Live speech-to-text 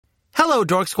Hello,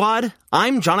 Dork Squad.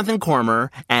 I'm Jonathan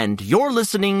Cormer, and you're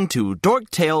listening to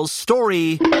Dork Tales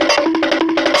Story...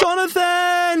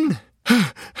 Jonathan!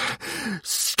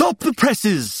 Stop the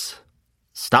presses!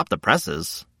 Stop the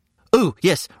presses? Oh,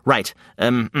 yes, right.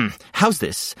 How's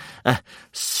this?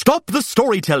 Stop the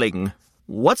storytelling!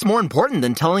 What's more important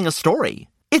than telling a story?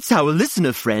 It's our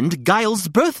listener friend, Guile's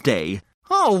birthday.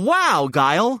 Oh, wow,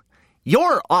 Guile.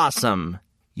 You're awesome.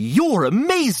 You're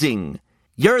amazing.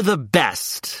 You're the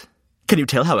best. Can you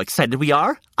tell how excited we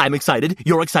are? I'm excited.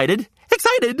 You're excited.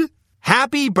 Excited!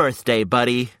 Happy birthday,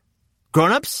 buddy.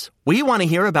 Grown-ups, we want to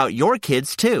hear about your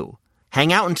kids, too.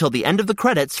 Hang out until the end of the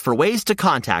credits for ways to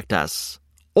contact us.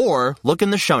 Or look in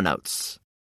the show notes.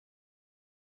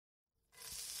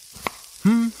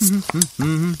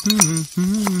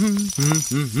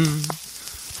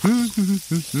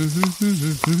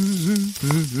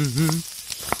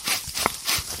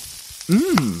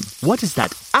 What is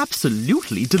that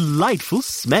absolutely delightful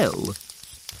smell?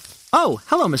 Oh,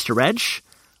 hello, Mr. Reg.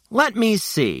 Let me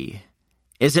see.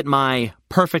 Is it my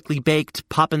perfectly baked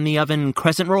pop-in-the-oven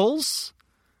crescent rolls?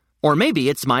 Or maybe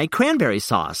it's my cranberry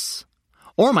sauce.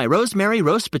 Or my rosemary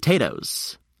roast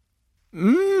potatoes.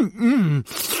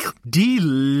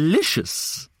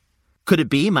 Delicious. Could it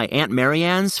be my Aunt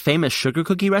Marianne's famous sugar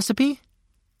cookie recipe?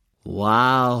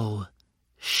 Wow.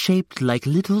 Shaped like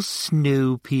little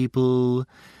snow people.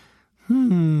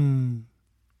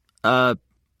 Are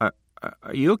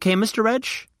you okay, Mr. Reg?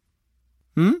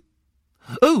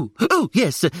 Oh,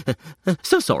 yes.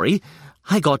 So sorry.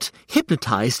 I got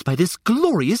hypnotized by this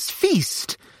glorious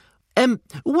feast.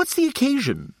 What's the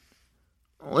occasion?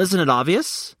 Isn't it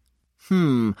obvious?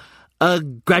 A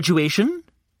graduation?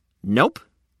 Nope.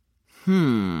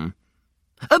 A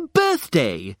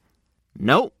birthday?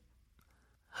 Nope.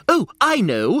 Oh, I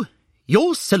know.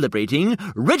 You're celebrating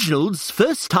Reginald's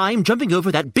first time jumping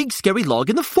over that big scary log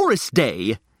in the forest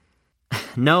day.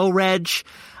 No, Reg.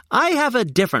 I have a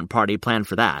different party planned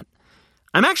for that.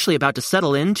 I'm actually about to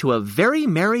settle into a very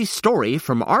merry story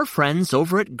from our friends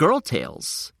over at Girl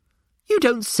Tales. You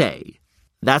don't say.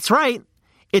 That's right.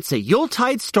 It's a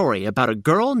Yuletide story about a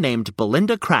girl named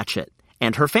Belinda Cratchit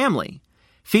and her family,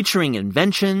 featuring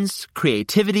inventions,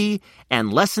 creativity,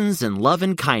 and lessons in love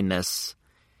and kindness.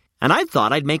 And I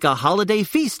thought I'd make a holiday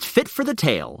feast fit for the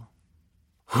tale.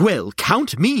 Well,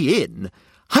 count me in.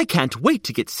 I can't wait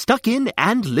to get stuck in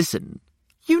and listen.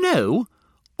 You know,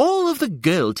 all of the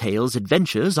Girl Tales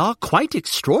adventures are quite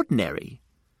extraordinary.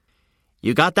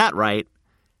 You got that right.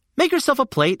 Make yourself a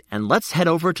plate and let's head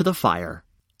over to the fire.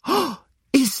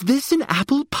 Is this an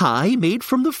apple pie made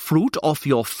from the fruit off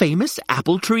your famous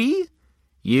apple tree?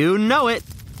 You know it.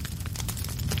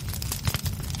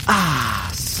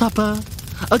 Supper,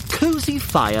 a cozy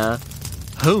fire,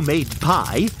 homemade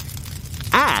pie,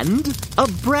 and a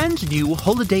brand new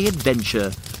holiday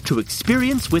adventure to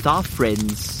experience with our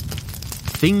friends.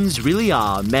 Things really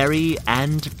are merry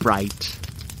and bright.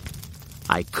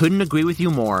 I couldn't agree with you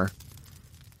more.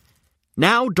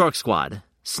 Now, Dork Squad,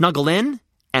 snuggle in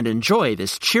and enjoy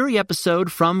this cheery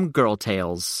episode from Girl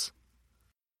Tales.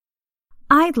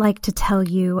 I'd like to tell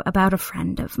you about a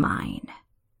friend of mine.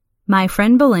 My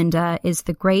friend Belinda is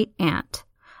the great-aunt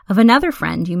of another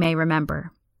friend you may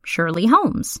remember, Shirley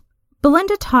Holmes.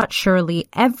 Belinda taught Shirley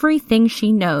everything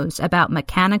she knows about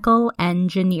mechanical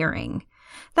engineering.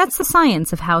 That's the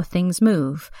science of how things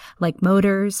move, like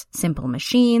motors, simple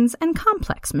machines, and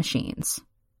complex machines.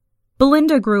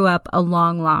 Belinda grew up a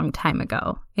long, long time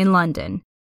ago in London,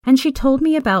 and she told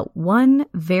me about one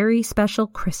very special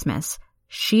Christmas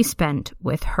she spent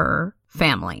with her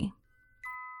family.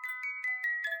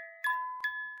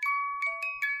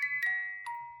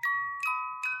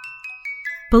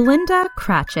 Belinda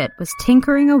Cratchit was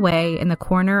tinkering away in the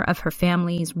corner of her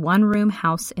family's one-room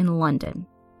house in London.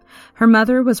 Her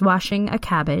mother was washing a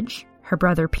cabbage, her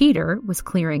brother Peter was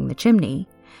clearing the chimney,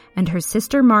 and her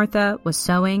sister Martha was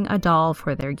sewing a doll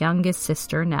for their youngest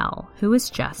sister Nell, who was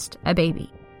just a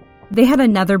baby. They had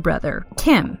another brother,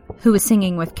 Tim, who was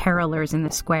singing with carolers in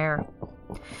the square.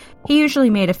 He usually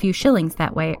made a few shillings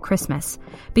that way at Christmas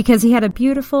because he had a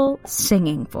beautiful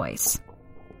singing voice.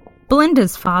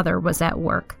 Belinda's father was at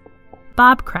work.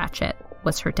 Bob Cratchit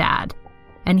was her dad,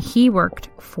 and he worked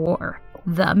for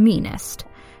the meanest,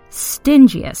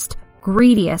 stingiest,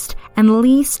 greediest, and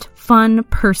least fun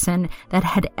person that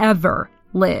had ever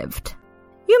lived.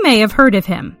 You may have heard of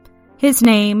him. His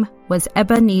name was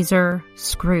Ebenezer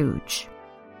Scrooge.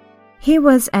 He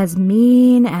was as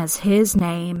mean as his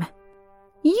name.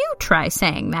 You try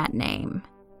saying that name.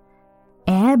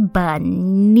 Ebenezer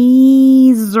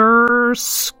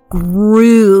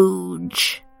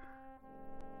Scrooge.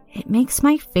 It makes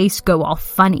my face go all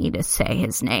funny to say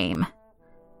his name.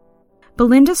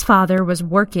 Belinda's father was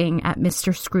working at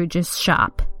Mr. Scrooge's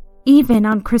shop, even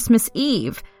on Christmas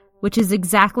Eve, which is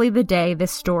exactly the day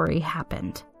this story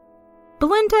happened.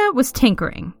 Belinda was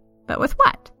tinkering, but with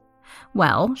what?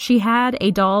 Well, she had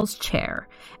a doll's chair,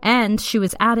 and she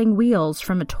was adding wheels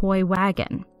from a toy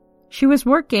wagon. She was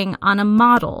working on a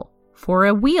model for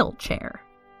a wheelchair.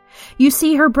 You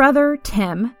see, her brother,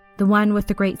 Tim, the one with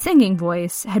the great singing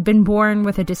voice, had been born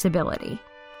with a disability.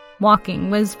 Walking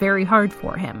was very hard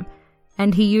for him,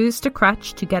 and he used a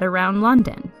crutch to get around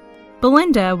London.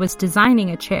 Belinda was designing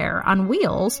a chair on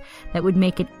wheels that would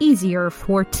make it easier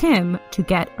for Tim to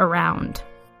get around.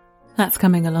 That's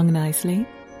coming along nicely.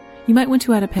 You might want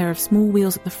to add a pair of small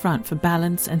wheels at the front for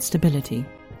balance and stability,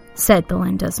 said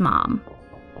Belinda's mom.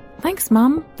 Thanks,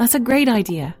 Mum. That's a great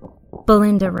idea,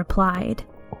 Belinda replied.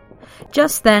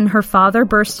 Just then, her father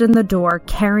burst in the door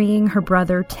carrying her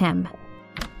brother Tim.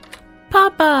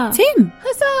 Papa! Tim!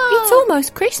 Huzzah! It's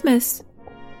almost Christmas!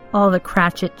 All the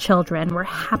Cratchit children were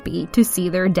happy to see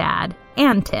their dad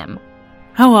and Tim.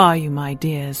 How are you, my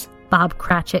dears? Bob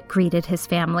Cratchit greeted his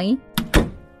family.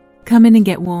 Come in and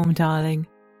get warm, darling,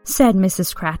 said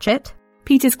Mrs. Cratchit.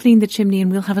 Peter's cleaned the chimney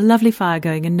and we'll have a lovely fire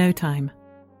going in no time.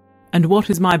 And what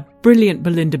has my brilliant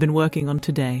Belinda been working on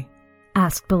today?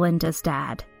 Asked Belinda's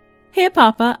dad. Here,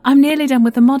 Papa, I'm nearly done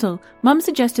with the model. Mum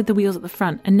suggested the wheels at the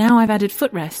front, and now I've added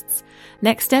footrests.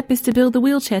 Next step is to build the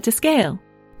wheelchair to scale.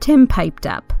 Tim piped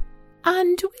up.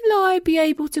 And will I be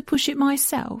able to push it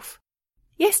myself?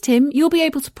 Yes, Tim, you'll be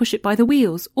able to push it by the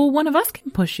wheels, or one of us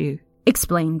can push you,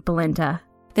 explained Belinda.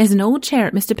 There's an old chair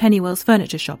at Mr. Pennywell's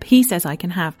furniture shop he says I can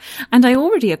have, and I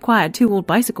already acquired 2 old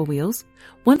bicycle wheels.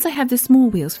 Once I have the small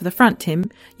wheels for the front, Tim,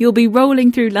 you'll be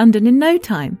rolling through London in no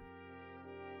time.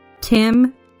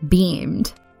 Tim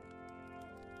beamed.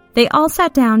 They all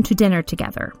sat down to dinner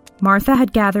together. Martha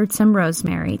had gathered some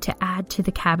rosemary to add to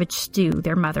the cabbage stew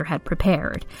their mother had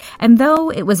prepared, and though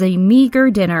it was a meager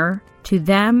dinner, to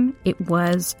them it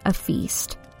was a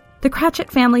feast. The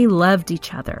Cratchit family loved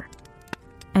each other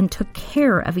and took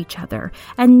care of each other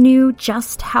and knew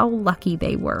just how lucky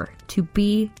they were to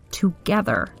be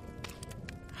together.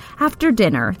 After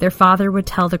dinner, their father would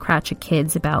tell the Cratchit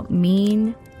kids about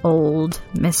mean old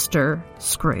Mr.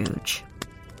 Scrooge.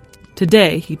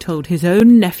 Today he told his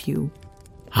own nephew,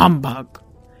 humbug,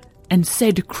 and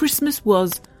said Christmas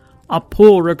was a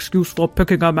poor excuse for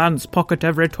picking a man's pocket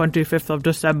every 25th of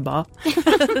December.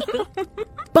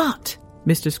 But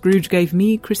Mr. Scrooge gave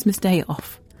me Christmas Day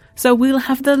off, so we'll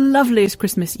have the loveliest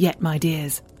Christmas yet, my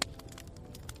dears.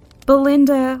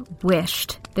 Belinda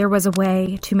wished there was a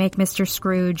way to make Mr.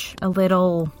 Scrooge a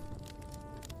little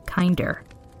kinder.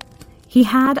 He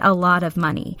had a lot of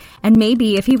money, and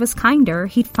maybe if he was kinder,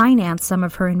 he'd finance some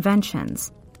of her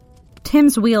inventions.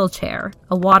 Tim's wheelchair,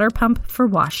 a water pump for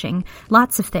washing,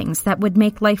 lots of things that would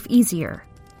make life easier.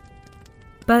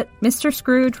 But Mr.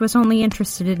 Scrooge was only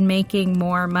interested in making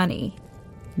more money,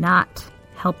 not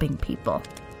helping people.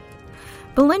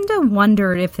 Belinda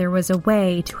wondered if there was a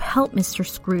way to help Mr.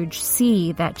 Scrooge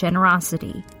see that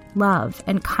generosity, love,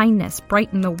 and kindness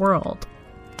brighten the world.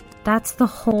 That's the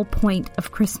whole point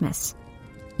of Christmas.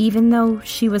 Even though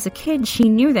she was a kid, she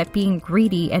knew that being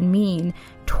greedy and mean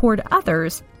toward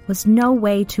others was no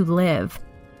way to live.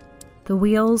 The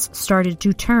wheels started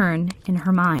to turn in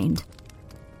her mind,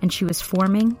 and she was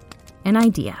forming an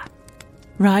idea.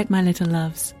 Right, my little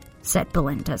loves, said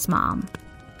Belinda's mom.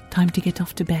 Time to get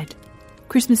off to bed.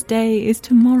 Christmas Day is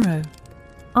tomorrow.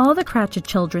 All the Cratchit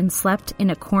children slept in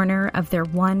a corner of their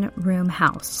one-room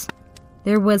house.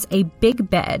 There was a big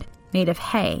bed made of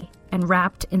hay and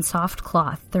wrapped in soft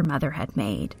cloth their mother had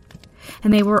made,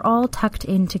 and they were all tucked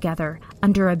in together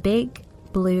under a big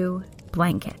blue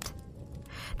blanket.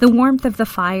 The warmth of the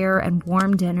fire and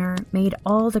warm dinner made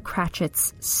all the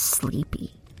Cratchits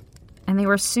sleepy, and they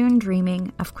were soon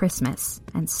dreaming of Christmas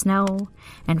and snow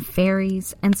and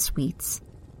fairies and sweets,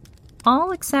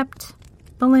 all except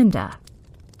Belinda.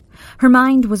 Her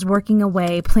mind was working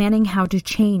away, planning how to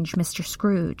change Mr.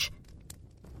 Scrooge.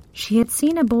 She had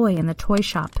seen a boy in the toy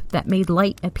shop that made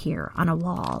light appear on a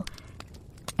wall,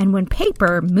 and when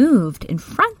paper moved in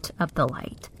front of the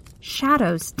light,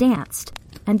 shadows danced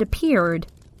and appeared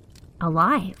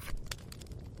alive.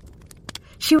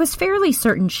 She was fairly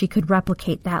certain she could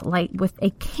replicate that light with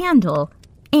a candle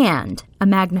and a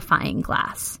magnifying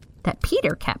glass that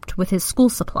Peter kept with his school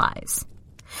supplies.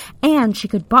 And she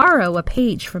could borrow a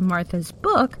page from Martha's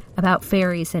book about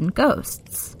fairies and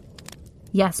ghosts.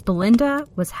 Yes, Belinda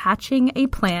was hatching a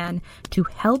plan to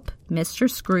help Mr.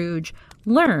 Scrooge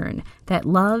learn that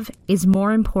love is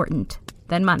more important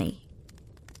than money.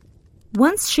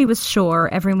 Once she was sure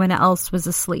everyone else was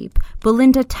asleep,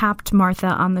 Belinda tapped Martha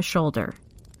on the shoulder.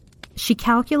 She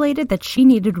calculated that she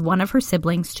needed one of her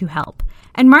siblings to help,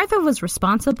 and Martha was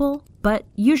responsible, but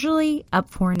usually up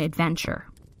for an adventure.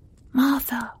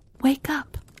 "Martha, wake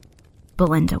up,"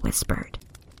 Belinda whispered.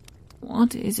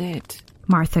 "What is it?"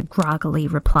 Martha groggily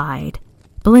replied.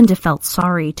 Belinda felt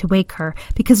sorry to wake her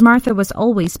because Martha was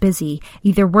always busy,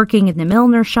 either working in the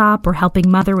milliner's shop or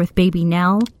helping Mother with baby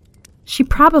Nell. She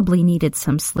probably needed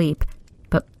some sleep,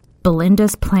 but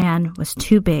Belinda's plan was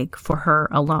too big for her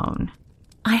alone.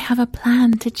 "I have a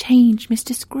plan to change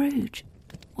Mr. Scrooge."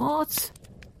 "What?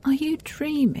 Are you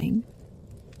dreaming?"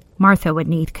 Martha would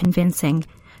need convincing,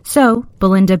 so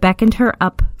Belinda beckoned her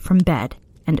up from bed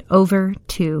and over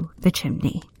to the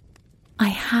chimney. "I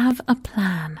have a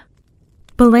plan."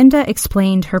 Belinda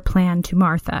explained her plan to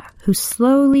Martha, who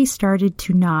slowly started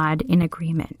to nod in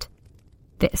agreement.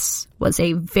 This was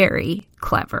a very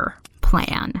clever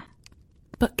plan.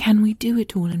 "But can we do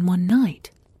it all in one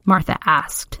night?" Martha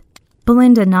asked.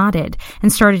 Belinda nodded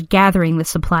and started gathering the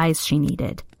supplies she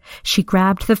needed. She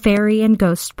grabbed the fairy and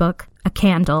ghost book, a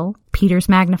candle, Peter's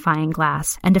magnifying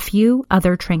glass, and a few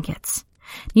other trinkets.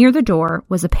 Near the door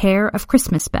was a pair of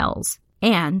Christmas bells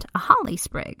and a holly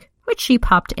sprig, which she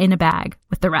popped in a bag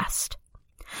with the rest.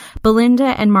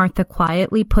 Belinda and Martha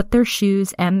quietly put their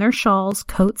shoes and their shawls,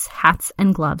 coats, hats,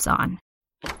 and gloves on.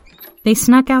 They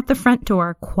snuck out the front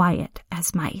door quiet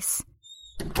as mice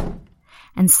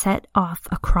and set off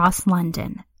across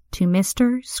London to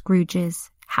Mr.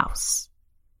 Scrooge's house.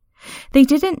 They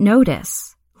didn't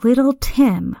notice little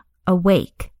Tim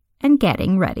awake and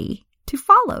getting ready to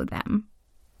follow them.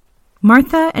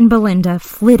 Martha and Belinda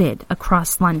flitted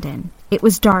across London. It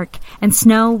was dark and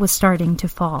snow was starting to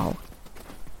fall.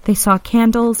 They saw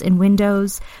candles in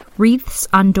windows, wreaths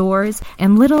on doors,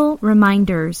 and little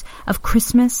reminders of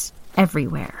Christmas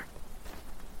everywhere.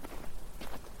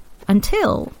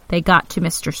 Until they got to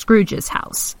Mr. Scrooge's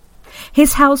house.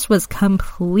 His house was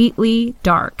completely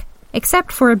dark,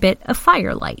 except for a bit of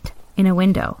firelight in a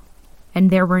window.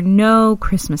 And there were no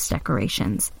Christmas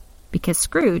decorations, because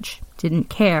Scrooge didn't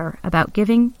care about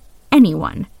giving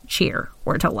anyone cheer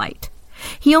or delight.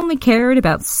 He only cared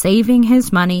about saving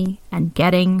his money and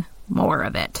getting more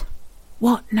of it.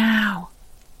 "What now?"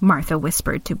 Martha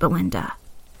whispered to Belinda.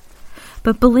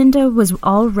 But Belinda was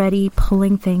already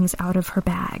pulling things out of her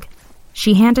bag.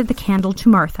 She handed the candle to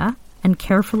Martha and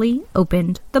carefully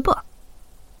opened the book.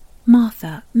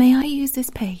 "Martha, may I use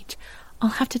this page? I'll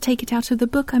have to take it out of the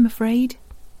book, I'm afraid."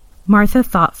 Martha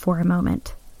thought for a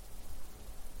moment.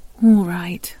 "All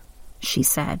right," she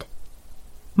said.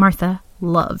 Martha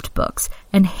loved books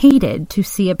and hated to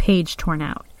see a page torn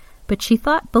out, but she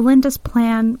thought Belinda's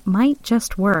plan might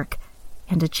just work,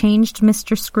 and a changed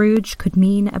Mr. Scrooge could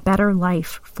mean a better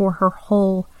life for her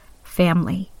whole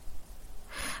family.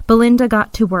 Belinda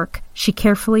got to work. She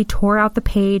carefully tore out the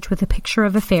page with a picture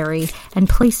of a fairy and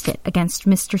placed it against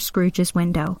Mr. Scrooge's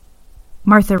window.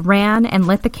 Martha ran and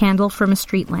lit the candle from a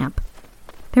street lamp.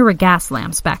 There were gas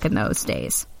lamps back in those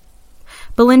days.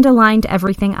 Belinda lined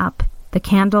everything up. The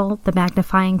candle, the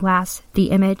magnifying glass,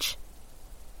 the image.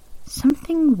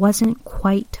 Something wasn't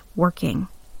quite working.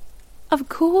 "Of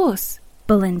course,"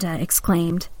 Belinda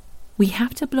exclaimed. "We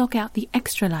have to block out the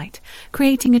extra light,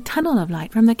 creating a tunnel of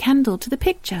light from the candle to the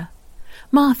picture.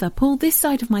 Martha, pull this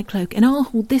side of my cloak and I'll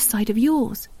hold this side of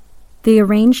yours." They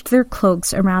arranged their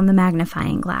cloaks around the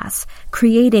magnifying glass,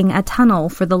 creating a tunnel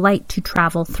for the light to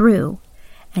travel through.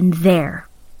 And there,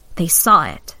 they saw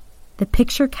it. The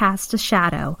picture cast a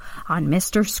shadow on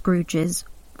Mr. Scrooge's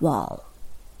wall.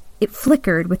 It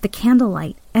flickered with the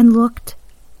candlelight and looked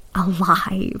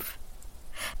alive.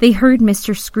 They heard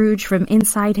Mr. Scrooge from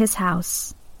inside his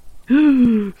house.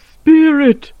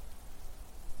 "Spirit!"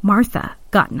 Martha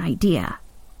got an idea.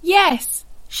 "Yes!"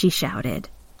 she shouted.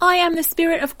 "I am the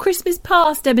spirit of Christmas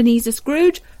past, Ebenezer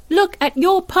Scrooge. Look at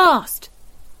your past."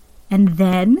 And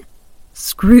then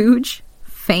Scrooge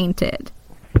fainted.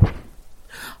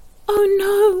 "Oh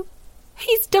no,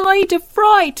 he's died of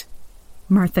fright."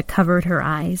 Martha covered her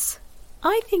eyes.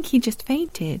 "I think he just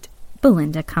fainted."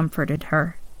 Belinda comforted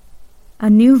her. A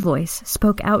new voice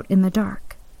spoke out in the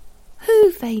dark.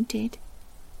 "Who fainted?"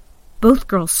 Both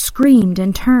girls screamed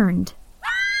and turned.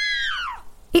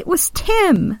 It was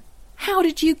Tim. "How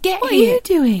did you get What here? are you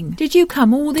doing? Did you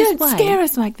come all this way?" Don't scare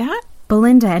us like that."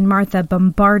 Belinda and Martha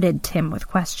bombarded Tim with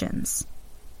questions.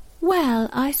 "Well,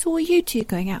 I saw you two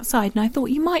going outside and I thought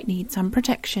you might need some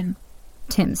protection,"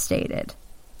 Tim stated.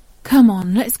 "Come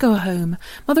on, let's go home.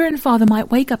 Mother and Father might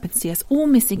wake up and see us all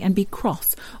missing and be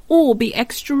cross, or be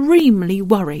extremely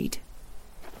worried."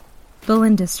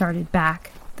 Belinda started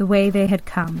back, the way they had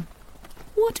come.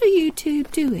 What are you two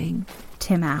doing?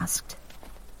 Tim asked.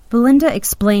 Belinda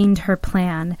explained her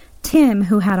plan. Tim,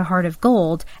 who had a heart of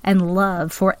gold and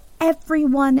love for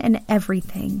everyone and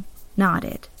everything,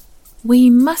 nodded.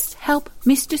 We must help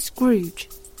Mr. Scrooge,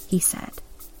 he said.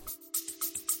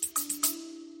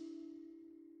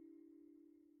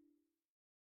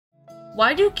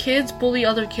 Why do kids bully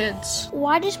other kids?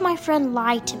 Why does my friend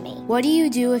lie to me? What do you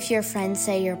do if your friends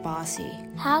say you're bossy?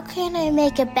 How can I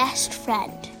make a best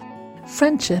friend?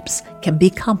 Friendships can be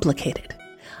complicated.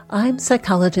 I'm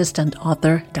psychologist and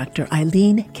author Dr.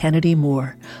 Eileen Kennedy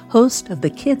Moore, host of the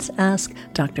Kids Ask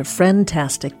Dr.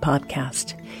 Friendtastic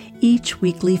podcast. Each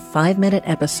weekly 5-minute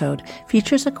episode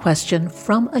features a question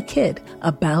from a kid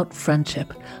about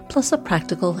friendship, plus a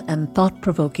practical and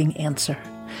thought-provoking answer.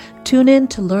 Tune in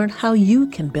to learn how you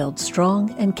can build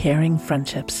strong and caring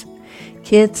friendships.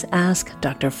 Kids Ask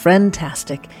Dr.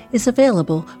 Friendtastic is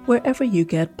available wherever you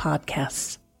get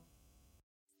podcasts.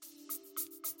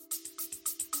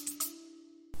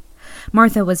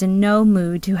 Martha was in no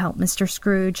mood to help Mr.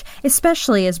 Scrooge,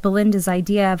 especially as Belinda's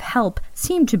idea of help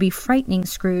seemed to be frightening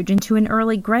Scrooge into an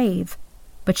early grave.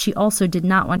 But she also did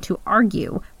not want to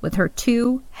argue with her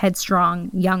 2 headstrong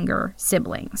younger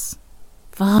siblings.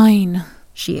 Fine,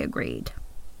 she agreed.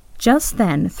 Just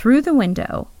then, through the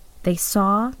window, they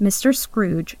saw Mr.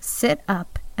 Scrooge sit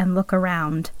up and look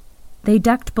around. They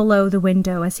ducked below the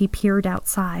window as he peered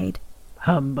outside.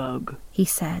 Humbug, he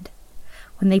said.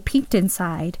 When they peeked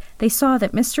inside, they saw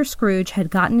that Mr. Scrooge had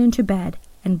gotten into bed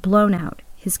and blown out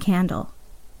his candle.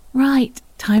 Right,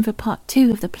 time for part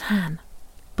 2 of the plan.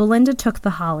 Belinda took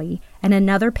the holly and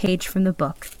another page from the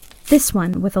book, this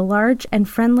one with a large and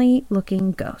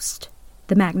friendly-looking ghost,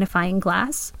 the magnifying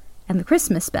glass, and the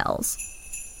Christmas bells,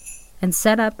 and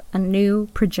set up a new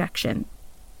projection.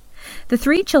 The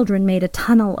 3 children made a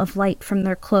tunnel of light from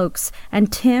their cloaks,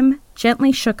 and Tim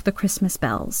gently shook the Christmas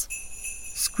bells.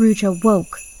 Scrooge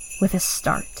awoke with a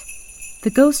start. The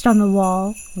ghost on the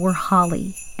wall wore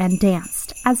holly and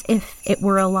danced as if it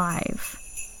were alive.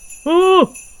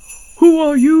 "Oh, who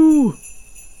are you?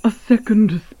 A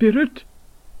second spirit?"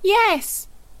 Yes,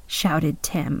 shouted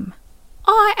Tim.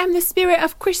 I am the spirit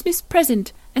of Christmas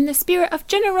present, and the spirit of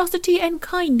generosity and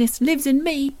kindness lives in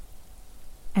me.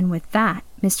 And with that,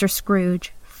 Mr.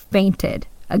 Scrooge fainted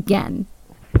again.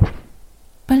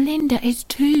 Belinda is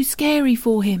too scary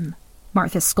for him,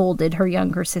 Martha scolded her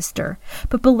younger sister,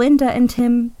 but Belinda and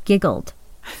Tim giggled.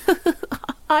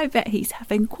 I bet he's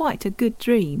having quite a good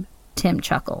dream, Tim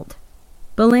chuckled.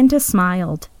 Belinda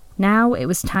smiled. Now it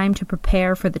was time to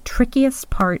prepare for the trickiest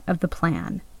part of the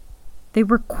plan. They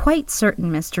were quite certain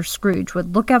Mr. Scrooge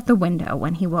would look out the window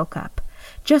when he woke up,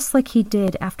 just like he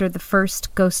did after the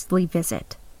first ghostly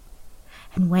visit.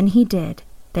 And when he did,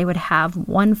 they would have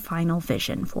one final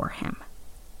vision for him.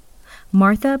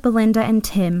 Martha, Belinda, and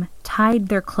Tim tied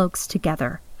their cloaks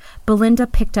together. Belinda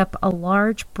picked up a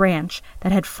large branch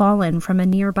that had fallen from a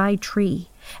nearby tree,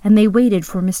 and they waited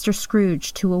for Mr.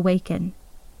 Scrooge to awaken.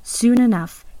 Soon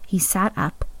enough, he sat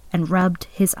up and rubbed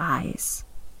his eyes.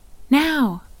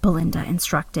 Now, Belinda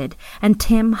instructed, and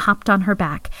Tim hopped on her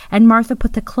back, and Martha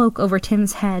put the cloak over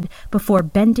Tim's head before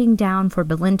bending down for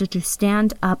Belinda to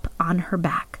stand up on her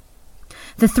back.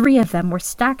 The 3 of them were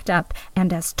stacked up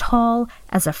and as tall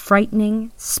as a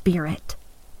frightening spirit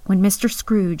when Mr.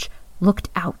 Scrooge looked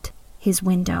out his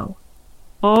window.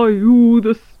 "Are you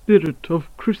the spirit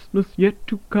of Christmas yet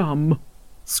to come?"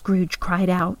 Scrooge cried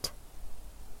out.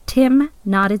 Tim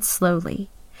nodded slowly,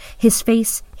 his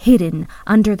face hidden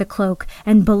under the cloak,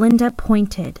 and Belinda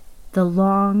pointed the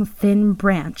long, thin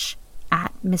branch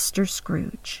at Mr.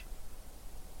 Scrooge.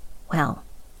 Well,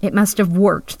 it must have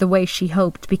worked the way she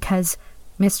hoped, because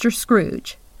Mr.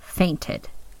 Scrooge fainted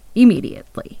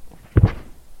immediately.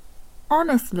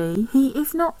 "Honestly, he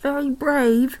is not very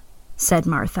brave," said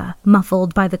Martha,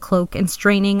 muffled by the cloak and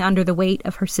straining under the weight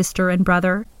of her sister and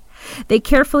brother. They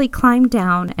carefully climbed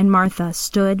down, and Martha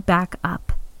stood back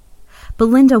up.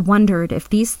 Belinda wondered if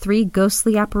these 3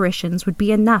 ghostly apparitions would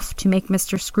be enough to make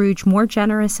Mr. Scrooge more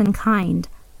generous and kind.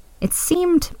 It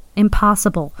seemed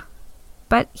impossible,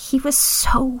 but he was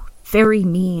so very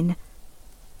mean.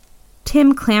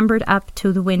 Tim clambered up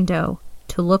to the window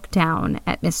to look down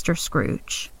at Mr.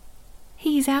 Scrooge.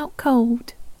 "He's out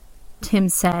cold," Tim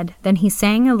said. Then he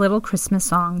sang a little Christmas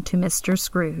song to Mr.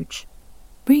 Scrooge.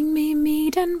 Bring me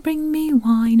mead and bring me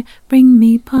wine, bring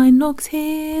me pine logs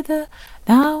hither,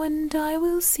 thou and I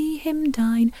will see him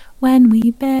dine, when we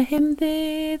bear him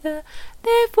thither.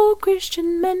 Therefore,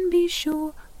 Christian men, be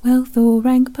sure, wealth or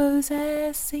rank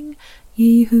possessing,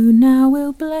 ye who now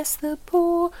will bless the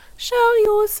poor, shall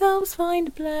yourselves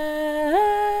find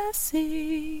blessing.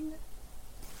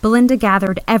 Belinda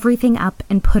gathered everything up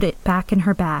and put it back in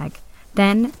her bag.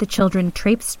 Then the children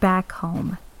traipsed back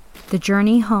home. The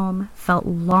journey home felt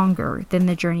longer than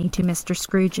the journey to Mr.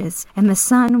 Scrooge's, and the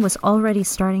sun was already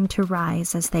starting to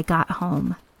rise as they got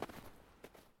home.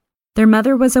 Their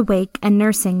mother was awake and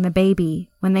nursing the baby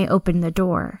when they opened the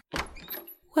door.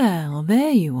 "Well,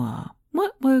 there you are.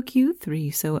 What woke you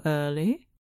three so early?"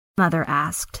 Mother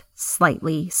asked,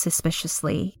 slightly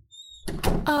suspiciously.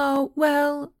 "Oh,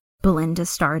 well," Belinda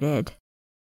started.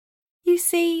 "You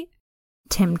see,"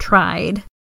 Tim tried.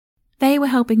 "they were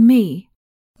helping me,"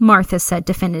 Martha said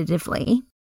definitively.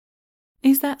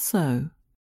 "Is that so?"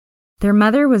 Their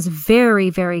mother was very,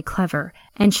 very clever,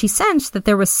 and she sensed that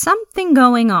there was something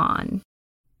going on.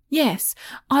 "Yes,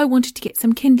 I wanted to get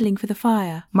some kindling for the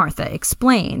fire," Martha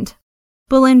explained.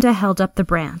 Belinda held up the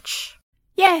branch.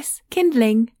 "Yes,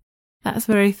 kindling." "That's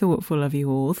very thoughtful of you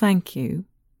all, thank you.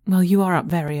 Well, you are up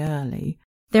very early,"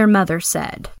 their mother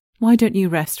said. "Why don't you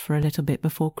rest for a little bit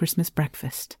before Christmas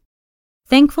breakfast?"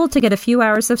 Thankful to get a few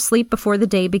hours of sleep before the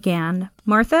day began,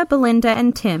 Martha, Belinda,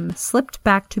 and Tim slipped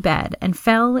back to bed and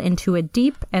fell into a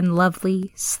deep and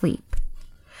lovely sleep.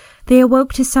 They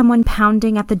awoke to someone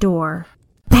pounding at the door.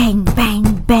 Bang,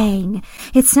 bang, bang!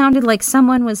 It sounded like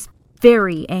someone was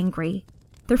very angry.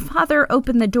 Their father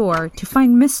opened the door to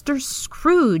find Mr.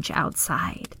 Scrooge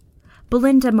outside.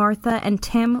 Belinda, Martha, and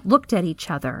Tim looked at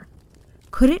each other.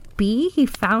 Could it be he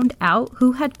found out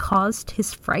who had caused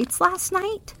his frights last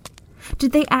night?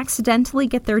 Did they accidentally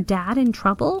get their dad in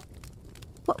trouble?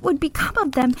 What would become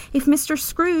of them if Mr.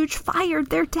 Scrooge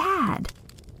fired their dad?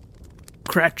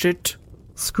 "Cratchit,"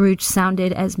 Scrooge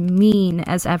sounded as mean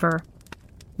as ever.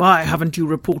 "why haven't you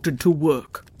reported to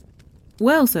work?"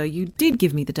 "Well, sir, you did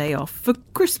give me the day off for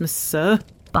Christmas, sir,"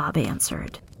 Bob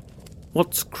answered.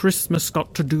 "What's Christmas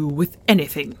got to do with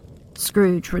anything?"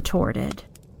 Scrooge retorted.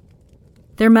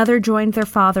 Their mother joined their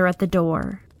father at the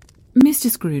door. "Mr.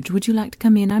 Scrooge, would you like to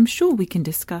come in? I'm sure we can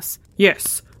discuss."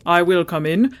 "Yes, I will come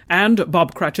in, and,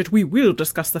 Bob Cratchit, we will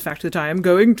discuss the fact that I am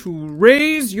going to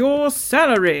raise your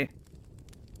salary."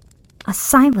 A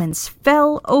silence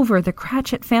fell over the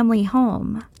Cratchit family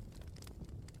home.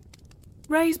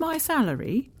 "Raise my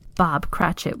salary?" Bob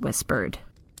Cratchit whispered.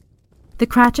 The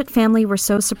Cratchit family were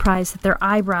so surprised that their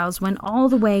eyebrows went all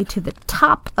the way to the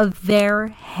top of their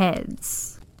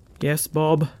heads. "Yes,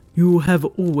 Bob, you have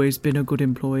always been a good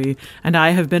employee, and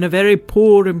I have been a very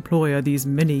poor employer these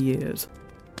many years.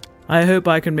 I hope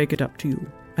I can make it up to you,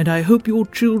 and I hope your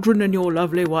children and your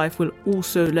lovely wife will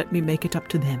also let me make it up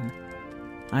to them.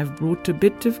 I've brought a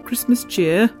bit of Christmas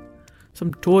cheer,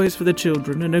 some toys for the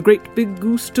children, and a great big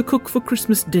goose to cook for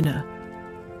Christmas dinner."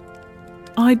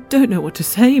 "I don't know what to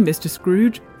say, Mr.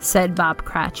 Scrooge," said Bob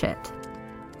Cratchit.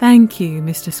 "Thank you,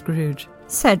 Mr. Scrooge,"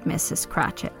 said Mrs.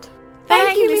 Cratchit.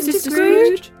 "Thank you, Mr.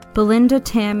 Scrooge." Belinda,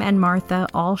 Tim, and Martha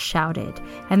all shouted,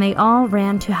 and they all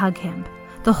ran to hug him.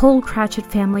 The whole Cratchit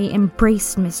family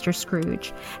embraced Mr.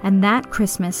 Scrooge, and that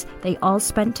Christmas they all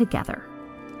spent together.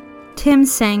 Tim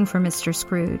sang for Mr.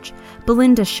 Scrooge,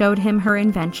 Belinda showed him her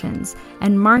inventions,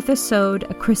 and Martha sewed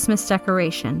a Christmas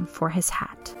decoration for his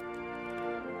hat.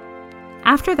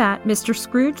 After that, Mr.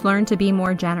 Scrooge learned to be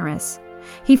more generous.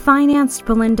 He financed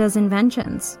Belinda's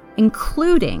inventions,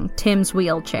 including Tim's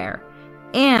wheelchair,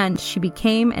 and she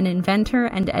became an inventor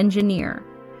and engineer.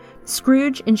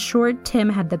 Scrooge ensured Tim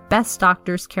had the best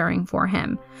doctors caring for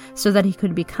him, so that he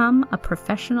could become a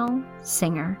professional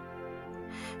singer.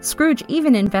 Scrooge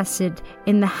even invested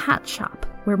in the hat shop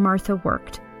where Martha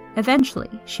worked. Eventually,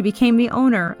 she became the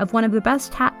owner of one of the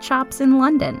best hat shops in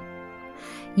London.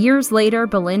 Years later,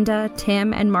 Belinda,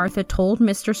 Tim, and Martha told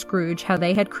Mr. Scrooge how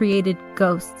they had created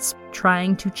ghosts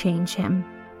trying to change him.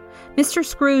 Mr.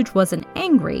 Scrooge wasn't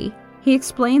angry. He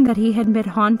explained that he had been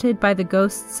haunted by the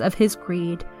ghosts of his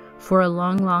greed for a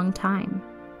long, long time,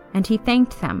 and he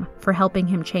thanked them for helping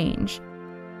him change.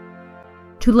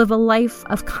 To live a life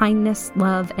of kindness,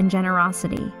 love, and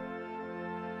generosity.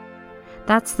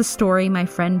 That's the story my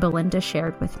friend Belinda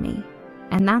shared with me,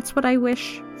 and that's what I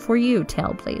wish for you,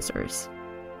 Tailblazers.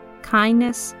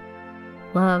 Kindness,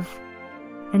 love,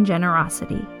 and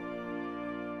generosity.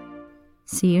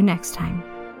 See you next time.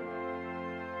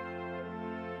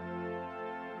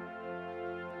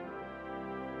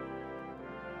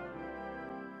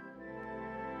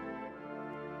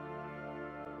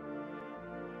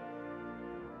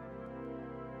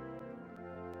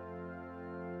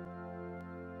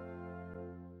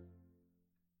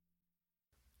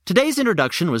 Today's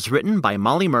introduction was written by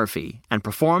Molly Murphy and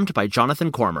performed by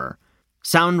Jonathan Cormer.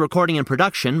 Sound recording and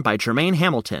production by Jermaine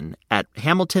Hamilton at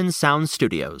Hamilton Sound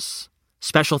Studios.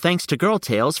 Special thanks to Girl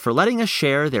Tales for letting us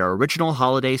share their original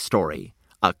holiday story,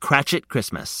 A Cratchit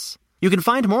Christmas. You can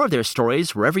find more of their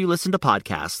stories wherever you listen to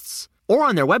podcasts, or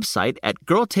on their website at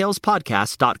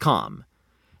girltalespodcast.com.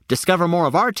 Discover more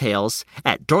of our tales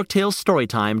at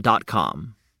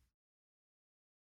dorktalesstorytime.com.